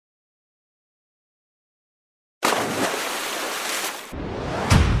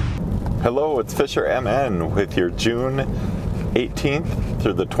Hello, it's FisherMN with your June 18th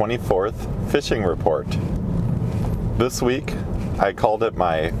through the 24th fishing report. This week, I called it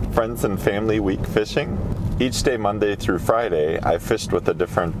my Friends and Family Week fishing. Each day, Monday through Friday, I fished with a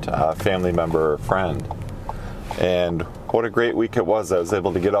different family member or friend. And what a great week it was. I was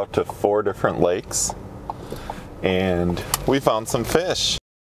able to get out to 4 different lakes, and we found some fish.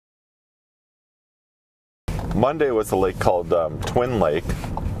 Monday was a lake called Twin Lake,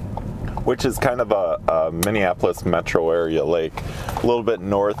 which is kind of a Minneapolis Metro area lake, a little bit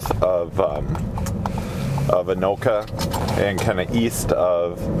north of Anoka and kind of east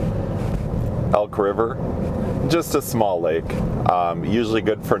of Elk River. Just a small lake, usually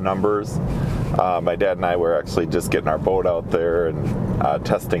good for numbers. My dad and I were actually just getting our boat out there and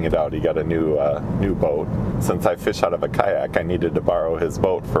testing it out. He got a new boat. Since I fish out of a kayak, I needed to borrow his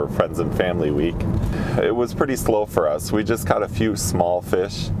boat for Friends and Family Week. It was pretty slow for us. We just caught a few small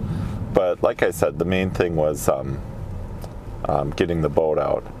fish. But like I said, the main thing was getting the boat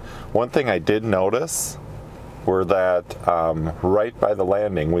out. One thing I did notice were that right by the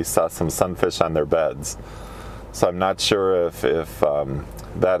landing we saw some sunfish on their beds. So I'm not sure if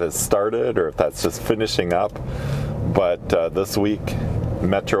that has started or if that's just finishing up. But this week,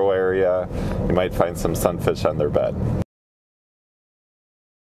 metro area, you might find some sunfish on their bed.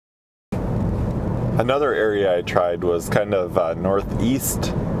 Another area I tried was kind of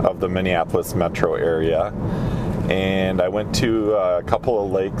northeast of the Minneapolis metro area, and I went to a couple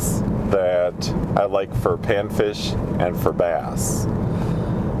of lakes that I like for panfish and for bass.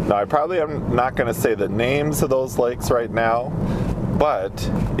 Now, I probably am not going to say the names of those lakes right now, but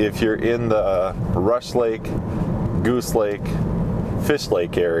if you're in the Rush Lake, Goose Lake, Fish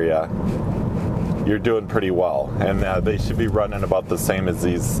Lake area, you're doing pretty well, and they should be running about the same as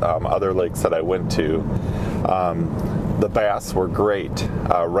these other lakes that I went to. The bass were great.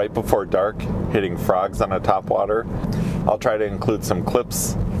 Right before dark, hitting frogs on a topwater. I'll try to include some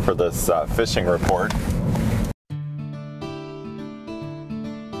clips for this fishing report.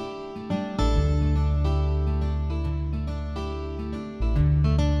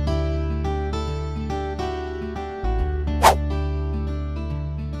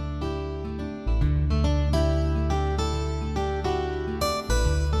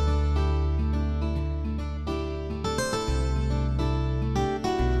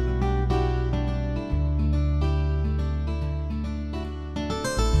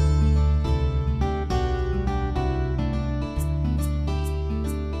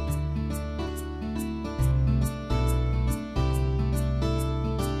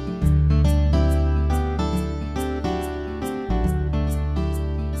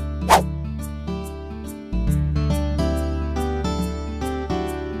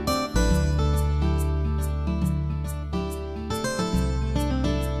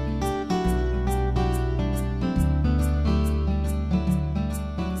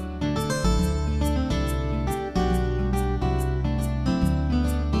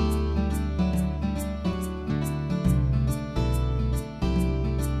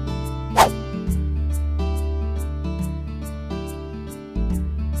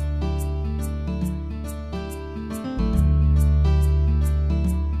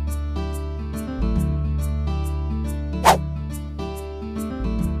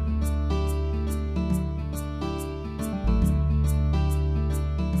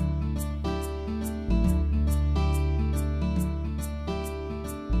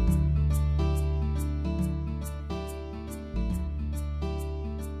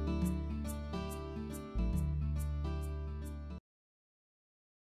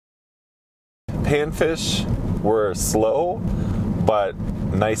 Panfish were slow, but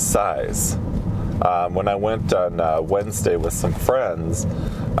nice size. When I went on Wednesday with some friends,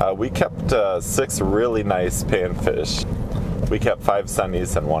 we kept 6 really nice panfish. We kept 5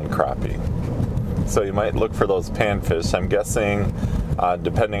 sunnies and 1 crappie. So you might look for those panfish. I'm guessing,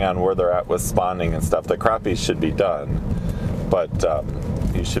 depending on where they're at with spawning and stuff, the crappie should be done, but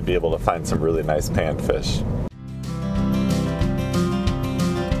you should be able to find some really nice panfish.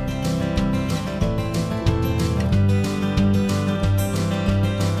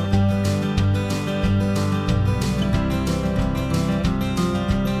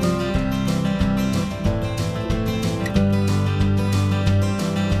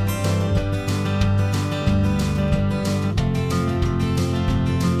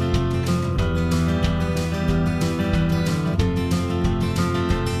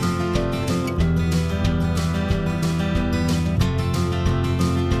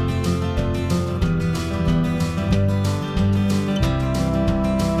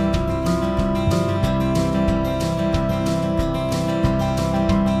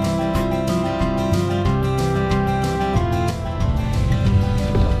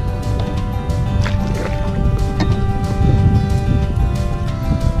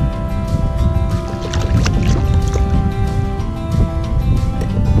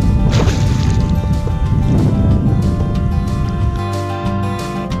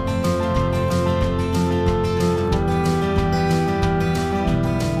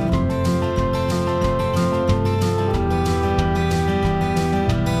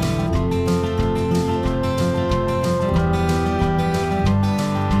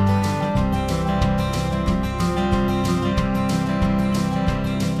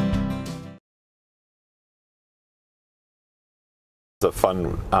 A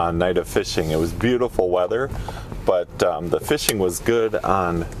fun night of fishing. It was beautiful weather, but the fishing was good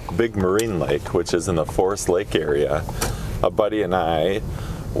on Big Marine Lake, which is in the Forest Lake area. A buddy and I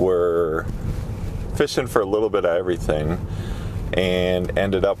were fishing for a little bit of everything and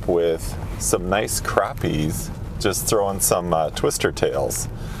ended up with some nice crappies, just throwing some twister tails,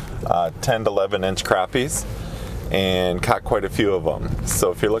 10 to 11 inch crappies, and caught quite a few of them.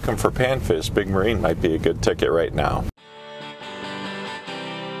 So if you're looking for panfish, Big Marine might be a good ticket right now.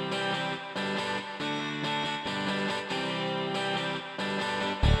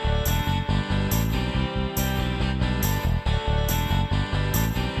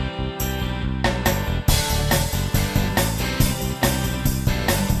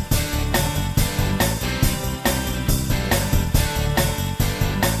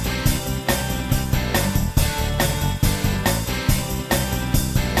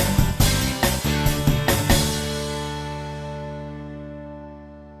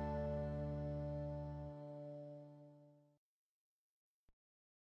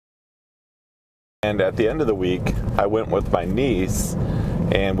 And at the end of the week, I went with my niece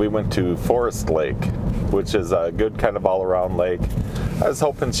and we went to Forest Lake, which is a good kind of all-around lake. I was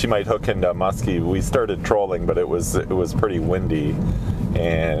hoping she might hook into a muskie. We started trolling, but it was pretty windy,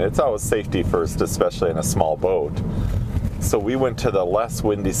 and it's always safety first, especially in a small boat. So we went to the less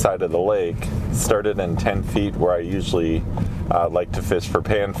windy side of the lake, started in 10 feet where I usually like to fish for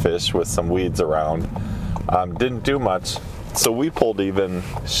panfish with some weeds around. Didn't do much, so we pulled even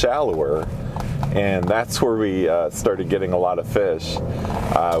shallower. And that's where we started getting a lot of fish.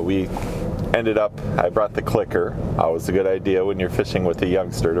 We ended up, I brought the clicker. Always a good idea when you're fishing with a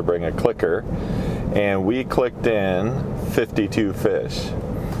youngster to bring a clicker. And we clicked in 52 fish.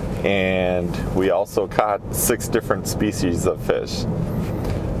 And we also caught 6 different species of fish.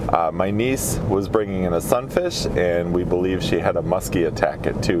 My niece was bringing in a sunfish, and we believe she had a muskie attack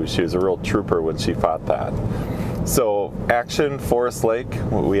it too. She was a real trooper when she fought that. So action, Forest Lake,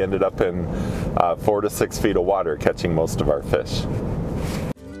 we ended up in 4 to 6 feet of water catching most of our fish.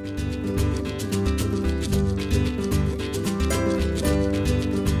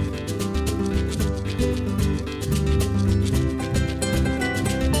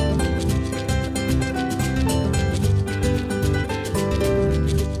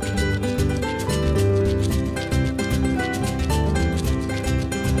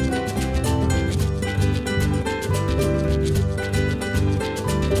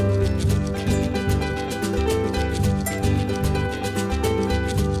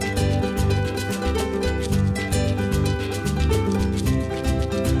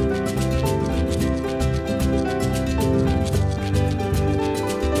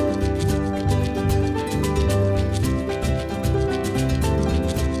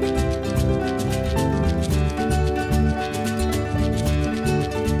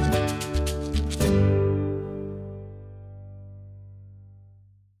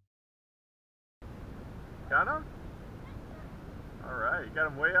 Got him? Alright, you got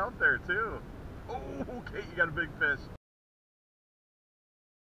him way out there too. Oh, okay, you got a big fish.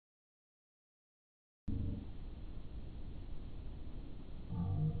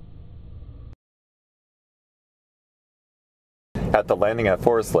 At the landing at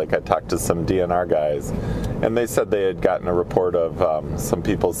Forest Lake, I talked to some DNR guys, and they said they had gotten a report of some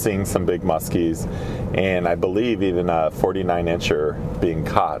people seeing some big muskies, and I believe even a 49-incher being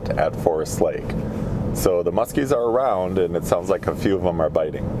caught at Forest Lake. So the muskies are around, and it sounds like a few of them are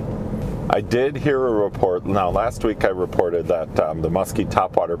biting. I did hear a report. Now, last week I reported that the muskie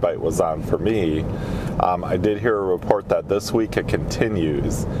topwater bite was on for me. I did hear a report that this week it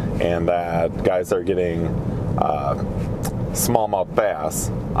continues, and that guys are getting smallmouth bass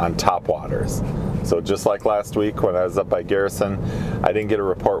on topwaters. So just like last week when I was up by Garrison, I didn't get a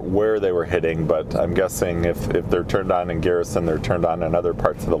report where they were hitting, but I'm guessing if they're turned on in Garrison, they're turned on in other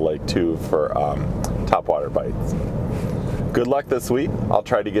parts of the lake too for topwater bites. Good luck this week. I'll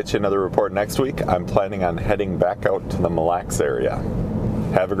try to get you another report next week. I'm planning on heading back out to the Mille Lacs area.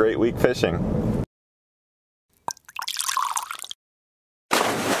 Have a great week fishing.